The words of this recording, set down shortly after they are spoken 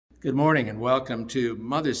Good morning and welcome to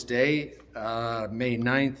Mother's Day, May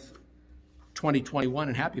 9th, 2021,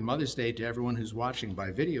 and happy Mother's Day to everyone who's watching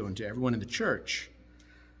by video and to everyone in the church.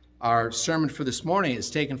 Our sermon for this morning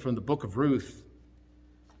is taken from the book of Ruth,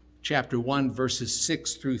 chapter 1, verses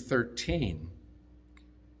 6 through 13.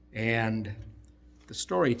 And the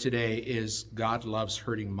story today is God Loves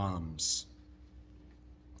Hurting Moms.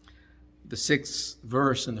 The 6th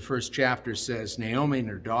verse in the first chapter says, Naomi and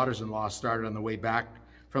her daughters-in-law started on the way back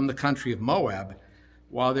from the country of Moab.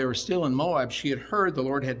 While they were still in Moab, she had heard the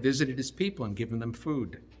Lord had visited his people and given them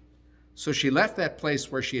food. So she left that place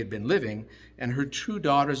where she had been living, and her two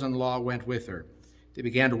daughters-in-law went with her. They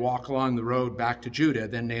began to walk along the road back to Judah.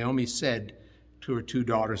 Then Naomi said to her two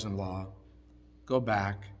daughters-in-law, Go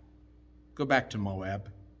back to Moab.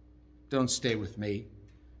 Don't stay with me.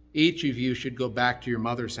 Each of you should go back to your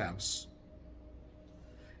mother's house.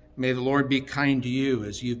 May the Lord be kind to you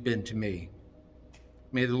as you've been to me.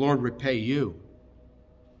 May the Lord repay you.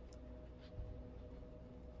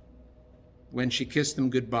 When she kissed them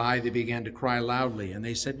goodbye, they began to cry loudly, and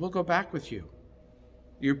they said, We'll go back with you.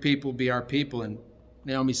 Your people be our people. And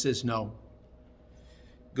Naomi says, No.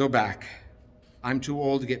 Go back. I'm too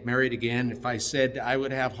old to get married again. If I said I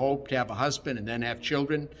would have hope to have a husband and then have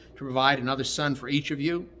children to provide another son for each of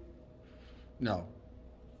you, no.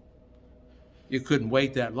 You couldn't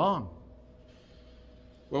wait that long.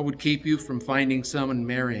 What would keep you from finding someone and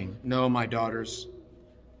marrying? No, my daughters.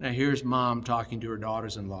 Now here's mom talking to her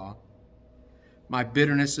daughters-in-law. My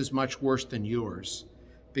bitterness is much worse than yours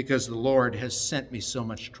because the Lord has sent me so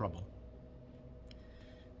much trouble.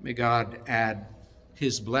 May God add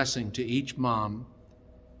his blessing to each mom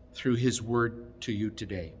through his word to you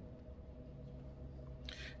today.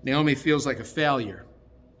 Naomi feels like a failure.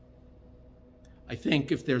 I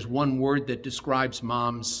think if there's one word that describes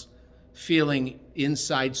moms feeling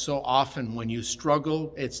inside so often when you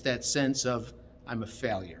struggle, it's that sense of, I'm a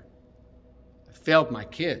failure. I failed my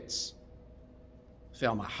kids,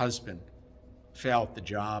 failed my husband, failed at the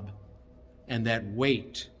job, and that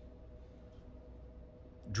weight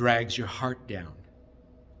drags your heart down.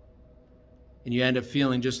 And you end up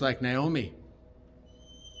feeling just like Naomi.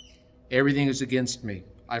 Everything is against me.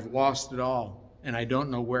 I've lost it all, and I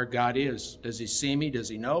don't know where God is. Does he see me? Does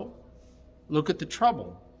he know? Look at the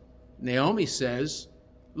trouble. Naomi says,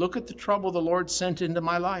 look at the trouble the Lord sent into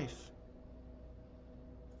my life.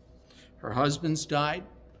 Her husband's died.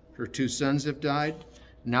 Her two sons have died.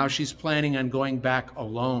 Now she's planning on going back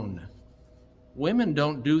alone. Women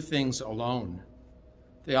don't do things alone.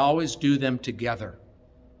 They always do them together.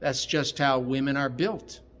 That's just how women are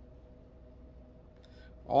built.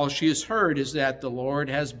 All she has heard is that the Lord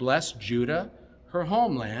has blessed Judah, her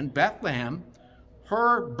homeland, Bethlehem,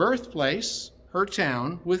 her birthplace, her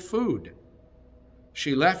town, with food.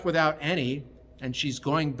 She left without any, and she's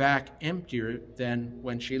going back emptier than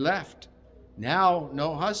when she left. Now,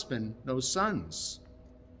 no husband, no sons.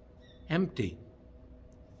 Empty.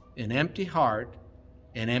 An empty heart,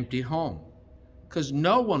 an empty home. Because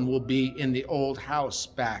no one will be in the old house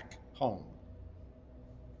back home.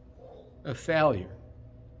 A failure.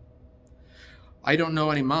 I don't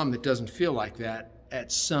know any mom that doesn't feel like that at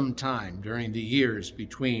some time during the years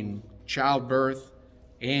between childbirth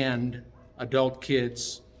and adult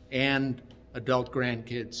kids and adult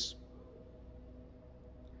grandkids.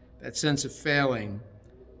 That sense of failing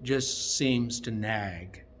just seems to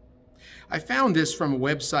nag. I found this from a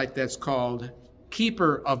website that's called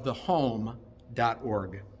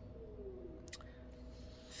keeperofthehome.org.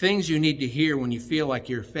 Things you need to hear when you feel like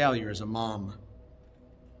you're a failure as a mom.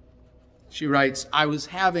 She writes, I was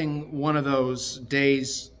having one of those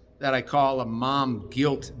days that I call a mom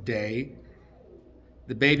guilt day.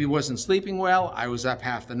 The baby wasn't sleeping well. I was up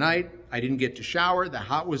half the night. I didn't get to shower. The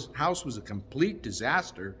house was a complete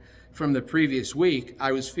disaster from the previous week.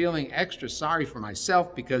 I was feeling extra sorry for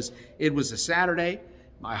myself because it was a Saturday.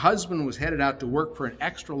 My husband was headed out to work for an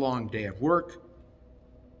extra long day of work.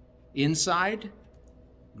 Inside,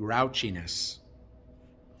 grouchiness.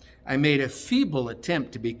 I made a feeble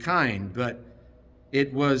attempt to be kind, but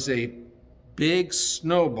it was a big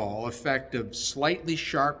snowball effect of slightly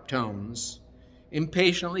sharp tones,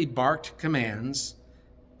 impatiently barked commands,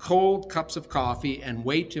 cold cups of coffee, and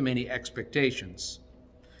way too many expectations.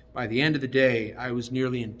 By the end of the day, I was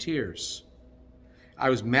nearly in tears.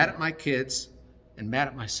 I was mad at my kids and mad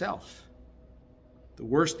at myself. The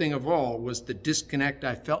worst thing of all was the disconnect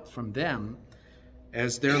I felt from them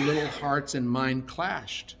as their little hearts and mine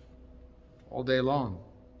clashed all day long.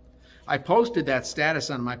 I posted that status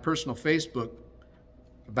on my personal Facebook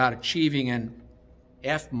about achieving an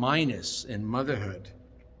F- in motherhood.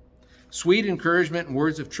 Sweet encouragement and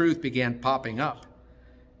words of truth began popping up.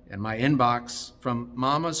 and my inbox from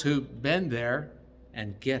mamas who've been there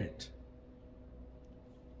and get it.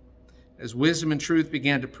 As wisdom and truth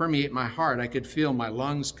began to permeate my heart, I could feel my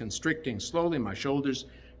lungs constricting slowly, my shoulders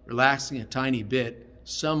relaxing a tiny bit.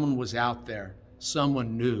 Someone was out there.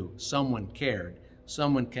 Someone knew. Someone cared.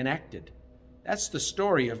 Someone connected. That's the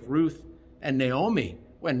story of Ruth and Naomi.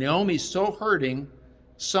 When Naomi's so hurting,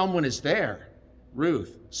 someone is there.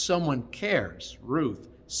 Ruth. Someone cares. Ruth.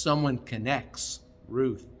 Someone connects.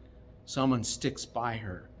 Ruth. Someone sticks by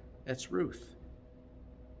her. That's Ruth.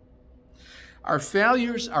 Our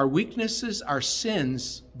failures, our weaknesses, our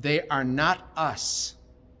sins, they are not us.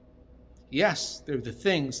 Yes, they're the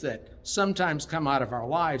things that sometimes come out of our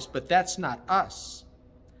lives, but that's not us.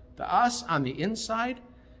 The us on the inside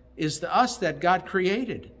is the us that God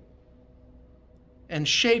created and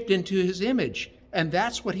shaped into his image. And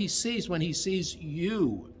that's what he sees when he sees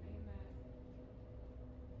you.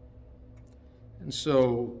 And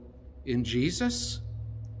so, in Jesus,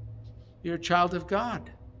 you're a child of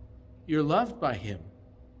God. You're loved by him.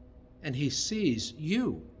 And he sees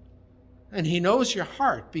you. And he knows your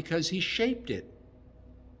heart because he shaped it.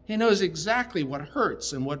 He knows exactly what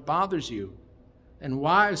hurts and what bothers you. And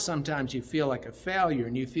why sometimes you feel like a failure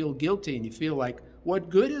and you feel guilty and you feel like, what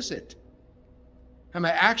good is it? Am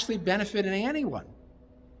I actually benefiting anyone?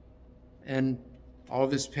 And all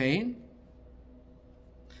this pain?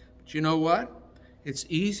 But you know what? It's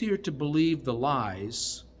easier to believe the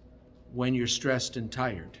lies when you're stressed and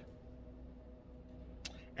tired.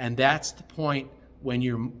 And that's the point when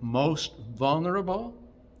you're most vulnerable,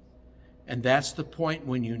 and that's the point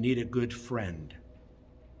when you need a good friend.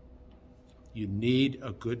 You need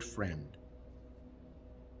a good friend.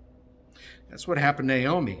 That's what happened to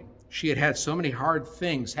Naomi. She had had so many hard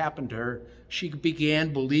things happen to her, she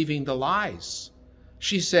began believing the lies.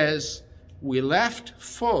 She says, we left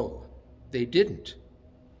full. They didn't.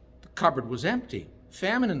 The cupboard was empty.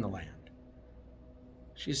 Famine in the land.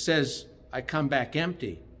 She says, I come back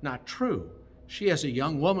empty. Not true. She has a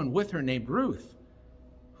young woman with her named Ruth,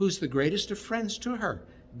 who's the greatest of friends to her.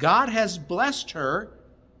 God has blessed her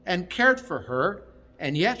and cared for her,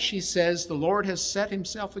 and yet she says, the Lord has set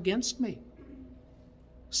himself against me,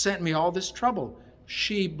 sent me all this trouble.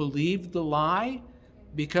 She believed the lie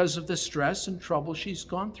because of the stress and trouble she's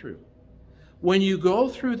gone through. When you go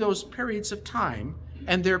through those periods of time,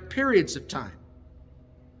 and they're periods of time,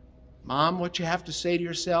 Mom, what you have to say to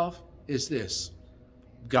yourself is this: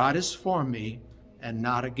 God is for me and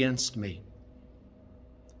not against me.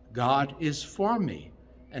 God is for me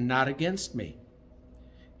and not against me.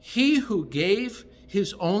 He who gave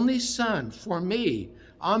his only Son for me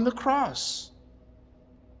on the cross,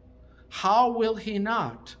 how will he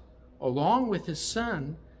not, along with his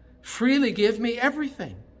Son, freely give me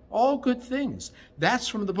everything, all good things? That's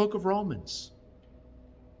from the book of Romans.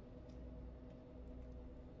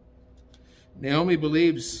 Naomi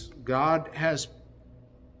believes God has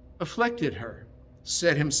afflicted her,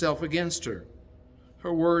 set himself against her.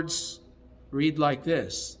 Her words read like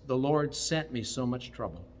this: the Lord sent me so much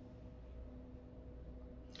trouble.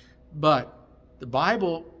 But the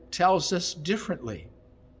Bible tells us differently.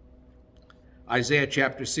 Isaiah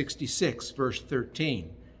chapter 66, verse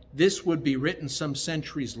 13. This would be written some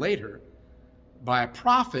centuries later by a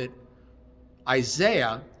prophet,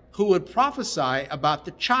 Isaiah, who would prophesy about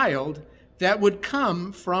the child that would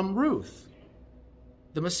come from Ruth,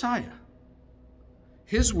 the Messiah.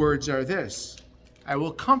 His words are this: I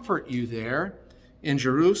will comfort you there in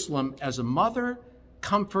Jerusalem as a mother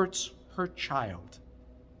comforts her child.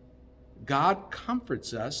 God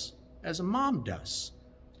comforts us as a mom does.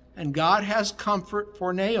 And God has comfort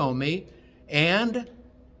for Naomi and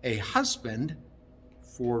a husband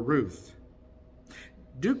for Ruth.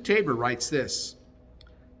 Duke Tabor writes this: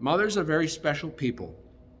 mothers are very special people.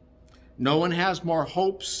 No one has more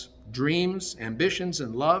hopes, dreams, ambitions,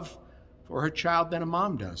 and love for her child than a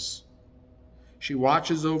mom does. She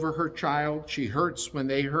watches over her child. She hurts when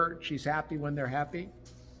they hurt. She's happy when they're happy.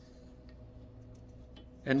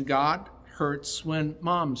 And God hurts when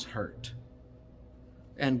moms hurt.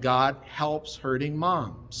 And God helps hurting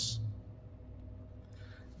moms.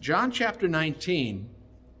 John chapter 19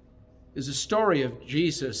 is a story of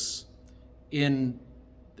Jesus in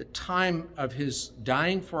the time of his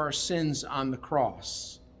dying for our sins on the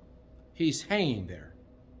cross. He's hanging there.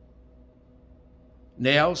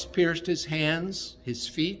 Nails pierced his hands, his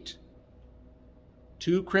feet.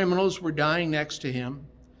 2 criminals were dying next to him.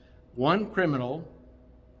 One criminal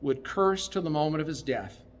would curse to the moment of his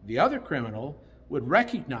death. The other criminal would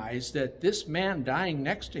recognize that this man dying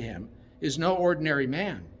next to him is no ordinary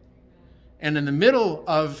man. And in the middle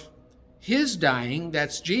of his dying,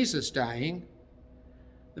 that's Jesus dying,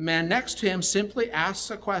 The man next to him simply asks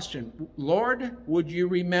a question, Lord, would you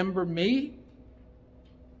remember me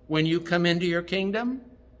when you come into your kingdom?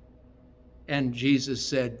 And Jesus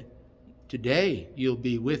said, today you'll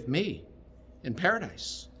be with me in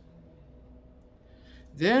paradise.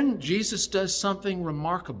 Then Jesus does something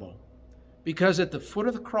remarkable, because at the foot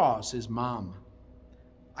of the cross is Mom.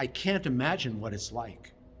 I can't imagine what it's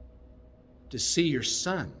like to see your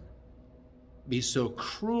son be so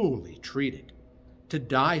cruelly treated, to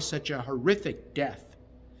die such a horrific death,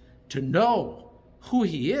 to know who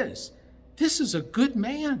he is. This is a good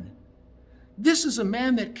man. This is a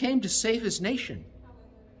man that came to save his nation.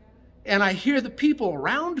 And I hear the people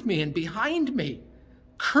around me and behind me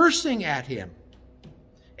cursing at him.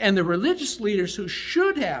 And the religious leaders who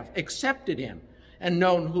should have accepted him and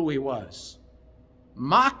known who he was,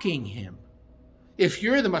 mocking him. If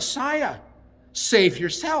you're the Messiah, save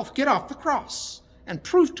yourself, get off the cross, and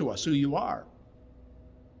prove to us who you are.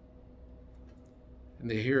 And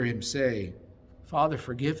they hear him say, Father,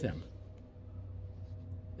 forgive them.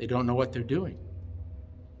 They don't know what they're doing.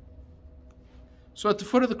 So at the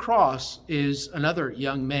foot of the cross is another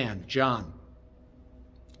young man, John,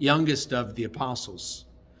 youngest of the apostles,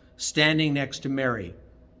 standing next to Mary.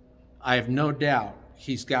 I have no doubt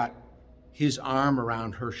he's got his arm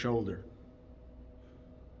around her shoulder.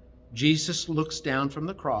 Jesus looks down from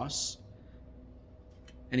the cross,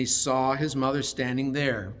 and he saw his mother standing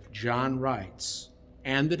there, John writes,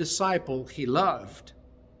 and the disciple he loved.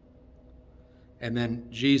 And then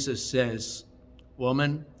Jesus says,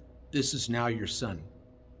 woman, this is now your son.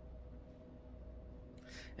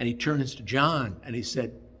 And he turns to John and he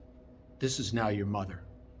said, this is now your mother.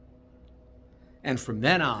 And from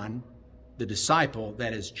then on, the disciple,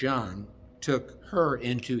 that is John, took her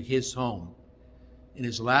into his home. In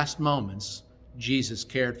his last moments, Jesus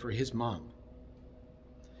cared for his mom.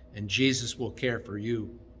 And Jesus will care for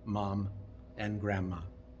you, Mom and Grandma,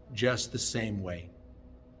 just the same way.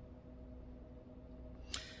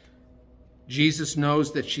 Jesus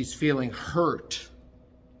knows that she's feeling hurt,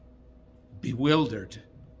 bewildered,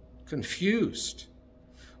 confused.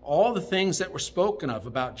 All the things that were spoken of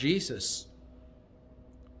about Jesus.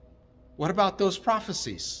 What about those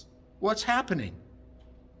prophecies? What's happening?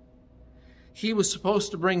 He was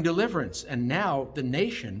supposed to bring deliverance, and now the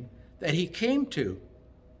nation that he came to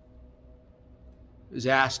is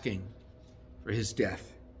asking for his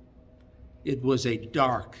death. It was a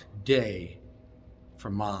dark day for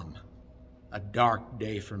Mom, a dark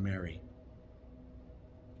day for Mary.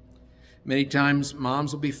 Many times,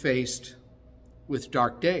 moms will be faced with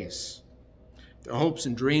dark days. Their hopes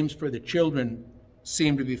and dreams for the children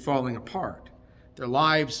seem to be falling apart. Their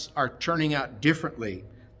lives are turning out differently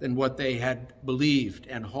than what they had believed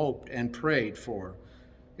and hoped and prayed for.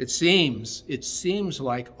 It seems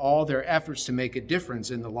like all their efforts to make a difference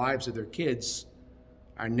in the lives of their kids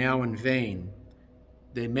are now in vain.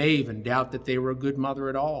 They may even doubt that they were a good mother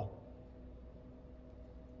at all.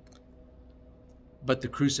 But the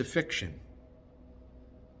crucifixion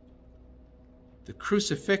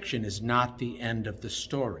is not the end of the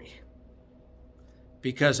story.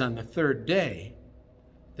 Because on the third day,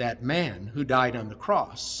 that man who died on the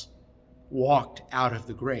cross walked out of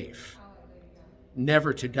the grave,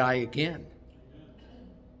 never to die again.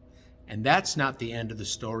 And that's not the end of the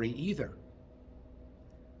story either.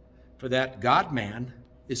 For that God-man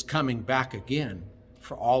is coming back again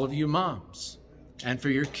for all of you moms and for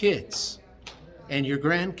your kids and your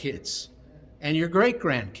grandkids and your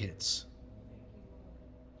great-grandkids.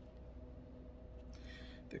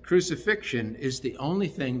 The crucifixion is the only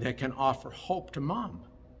thing that can offer hope to Mom.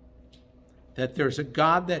 That there's a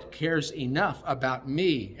God that cares enough about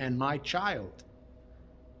me and my child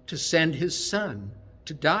to send his son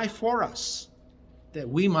to die for us, that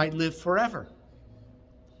we might live forever.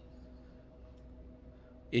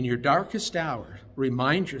 In your darkest hour,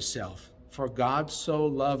 remind yourself, for God so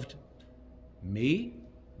loved me,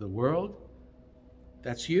 the world,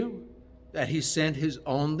 that's you, that he sent his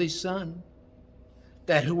only son,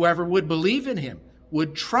 that whoever would believe in him,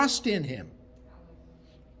 would trust in him,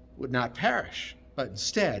 would not perish, but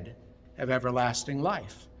instead have everlasting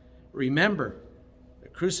life. Remember the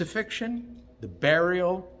crucifixion, the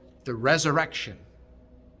burial, the resurrection,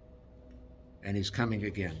 and he's coming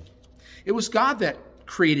again. It was God that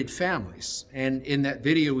created families, and in that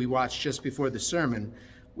video we watched just before the sermon,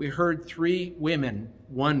 we heard 3 women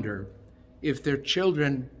wonder if their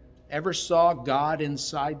children ever saw God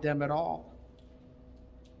inside them at all.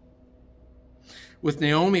 With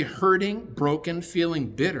Naomi hurting, broken, feeling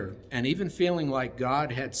bitter, and even feeling like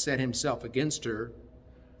God had set himself against her,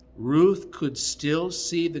 Ruth could still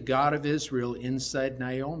see the God of Israel inside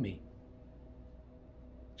Naomi.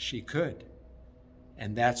 she could.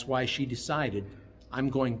 And that's why she decided, I'm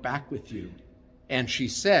going back with you. And she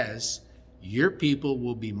says, your people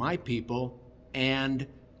will be my people, and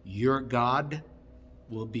your God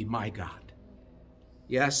will be my God.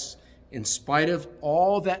 Yes, in spite of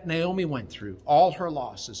all that Naomi went through, all her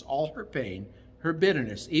losses, all her pain, her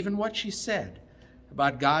bitterness, even what she said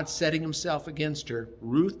about God setting himself against her,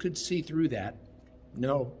 Ruth could see through that.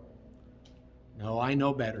 No, I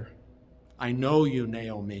know better. I know you,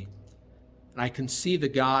 Naomi, and I can see the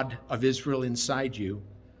God of Israel inside you,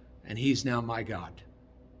 and he's now my God.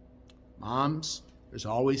 Moms, there's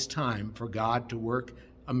always time for God to work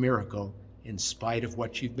a miracle in spite of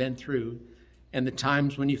what you've been through and the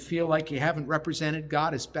times when you feel like you haven't represented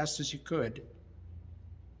God as best as you could.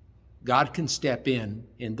 God can step in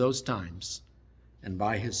those times and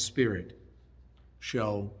by his Spirit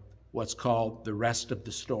show what's called the rest of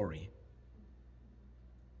the story.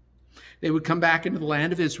 They would come back into the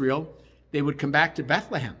land of Israel. They would come back to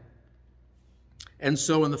Bethlehem. And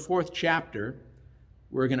so in the 4th chapter,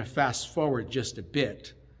 we're going to fast forward just a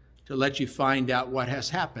bit to let you find out what has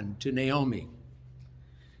happened to Naomi.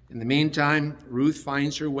 In the meantime, Ruth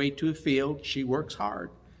finds her way to a field. She works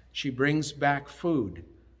hard. She brings back food.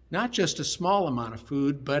 Not just a small amount of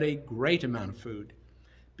food, but a great amount of food.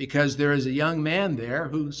 Because there is a young man there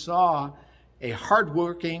who saw a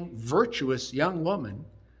hardworking, virtuous young woman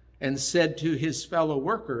and said to his fellow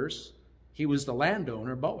workers, he was the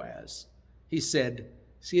landowner, Boaz. He said,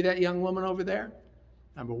 see that young woman over there?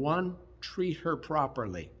 Number one, treat her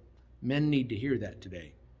properly. Men need to hear that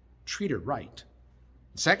today. Treat her right.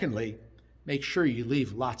 Secondly, make sure you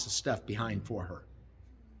leave lots of stuff behind for her.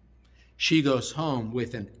 She goes home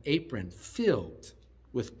with an apron filled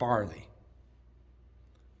with barley.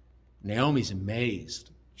 Naomi's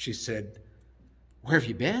amazed. She said, where have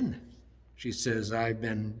you been? She says, I've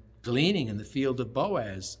been gleaning in the field of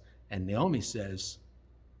Boaz. And Naomi says,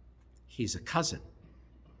 he's a cousin,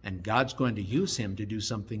 and God's going to use him to do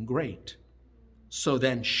something great. So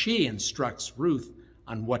then she instructs Ruth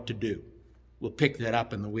on what to do. We'll pick that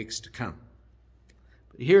up in the weeks to come.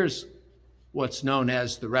 But here's what's known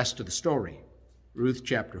as the rest of the story. Ruth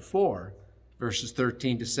chapter 4, verses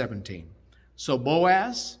 13 to 17. So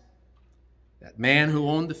Boaz, that man who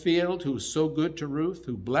owned the field, who was so good to Ruth,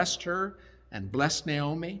 who blessed her and blessed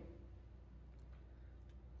Naomi,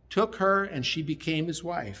 took her, and she became his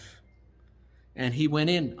wife. And he went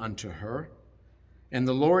in unto her, and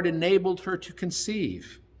the Lord enabled her to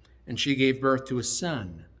conceive, and she gave birth to a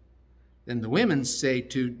son. Then the women say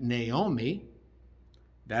to Naomi,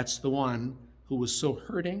 that's the one who was so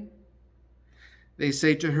hurting, they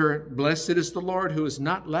say to her, blessed is the Lord who has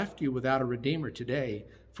not left you without a redeemer today,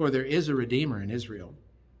 for there is a redeemer in Israel.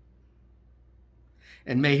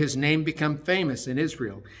 And may his name become famous in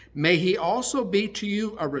Israel. May he also be to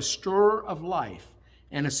you a restorer of life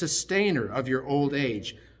and a sustainer of your old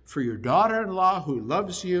age. For your daughter-in-law, who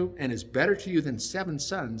loves you and is better to you than 7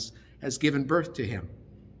 sons, has given birth to him.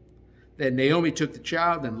 Then Naomi took the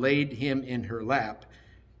child and laid him in her lap,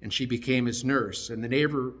 and she became his nurse. And the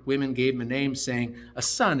neighbor women gave him a name, saying, a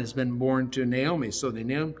son has been born to Naomi. So they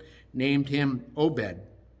named him Obed.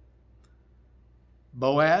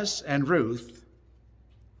 Boaz and Ruth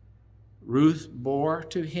bore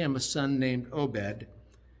to him a son named Obed,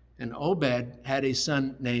 and Obed had a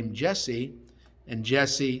son named Jesse, and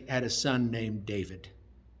Jesse had a son named David.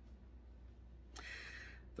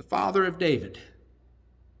 The father of David.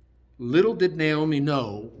 Little did Naomi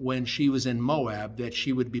know when she was in Moab that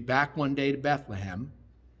she would be back one day to Bethlehem,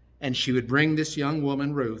 and she would bring this young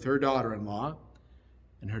woman, Ruth, her daughter-in-law,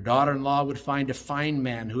 and her daughter-in-law would find a fine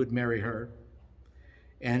man who would marry her,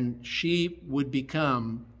 and she would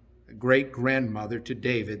become a great-grandmother to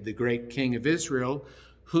David, the great king of Israel,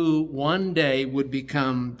 who one day would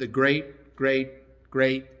become the great,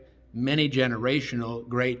 many-generational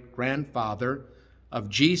great-grandfather of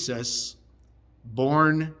Jesus,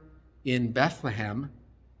 born in Bethlehem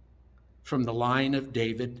from the line of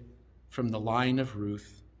David, from the line of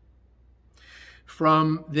Ruth.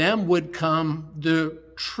 From them would come the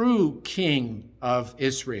true king of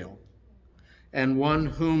Israel, and one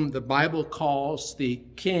whom the Bible calls the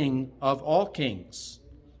King of all kings,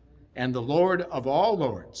 and the Lord of all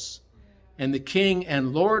lords, and the King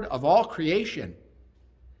and Lord of all creation,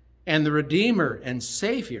 and the Redeemer and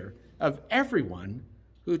Savior of everyone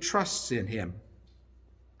who trusts in him,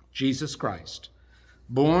 Jesus Christ,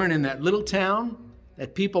 born in that little town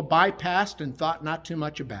that people bypassed and thought not too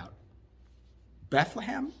much about.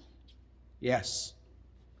 Bethlehem? Yes,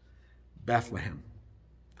 Bethlehem.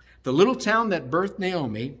 The little town that birthed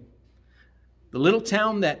Naomi, the little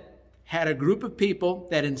town that had a group of people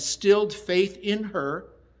that instilled faith in her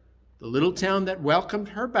the little town that welcomed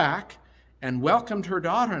her back and welcomed her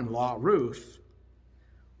daughter-in-law, Ruth,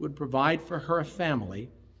 would provide for her a family.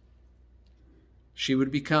 She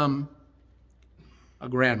would become a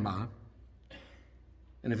grandma,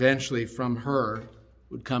 and eventually from her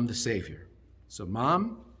would come the Savior. So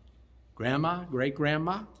mom, grandma,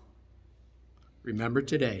 great-grandma, remember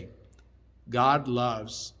today, God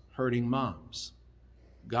loves hurting moms.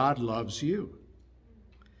 God loves you.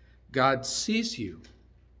 God sees you.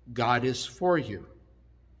 God is for you.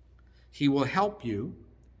 He will help you.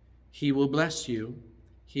 He will bless you.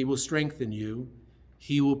 He will strengthen you.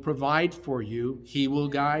 He will provide for you. He will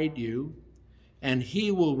guide you. And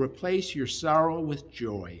he will replace your sorrow with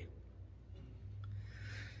joy.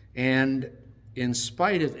 And in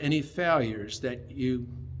spite of any failures that you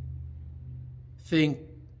think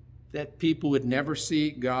that people would never see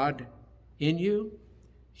God in you,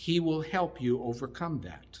 he will help you overcome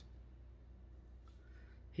that.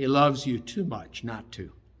 He loves you too much not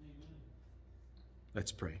to.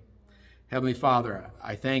 Let's pray. Heavenly Father,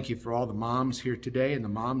 I thank you for all the moms here today and the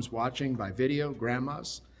moms watching by video,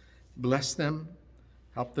 grandmas. Bless them.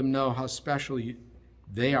 Help them know how special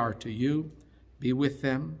they are to you. Be with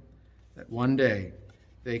them, that one day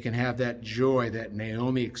they can have that joy that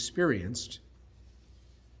Naomi experienced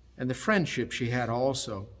and the friendship she had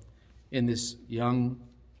also in this young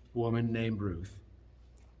woman named Ruth.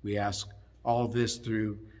 We ask all this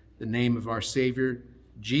through the name of our Savior,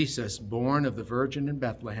 Jesus, born of the Virgin in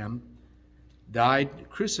Bethlehem, died,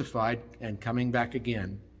 crucified, and coming back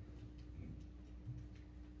again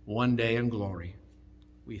one day in glory.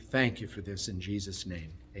 We thank you for this in Jesus'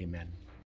 name. Amen.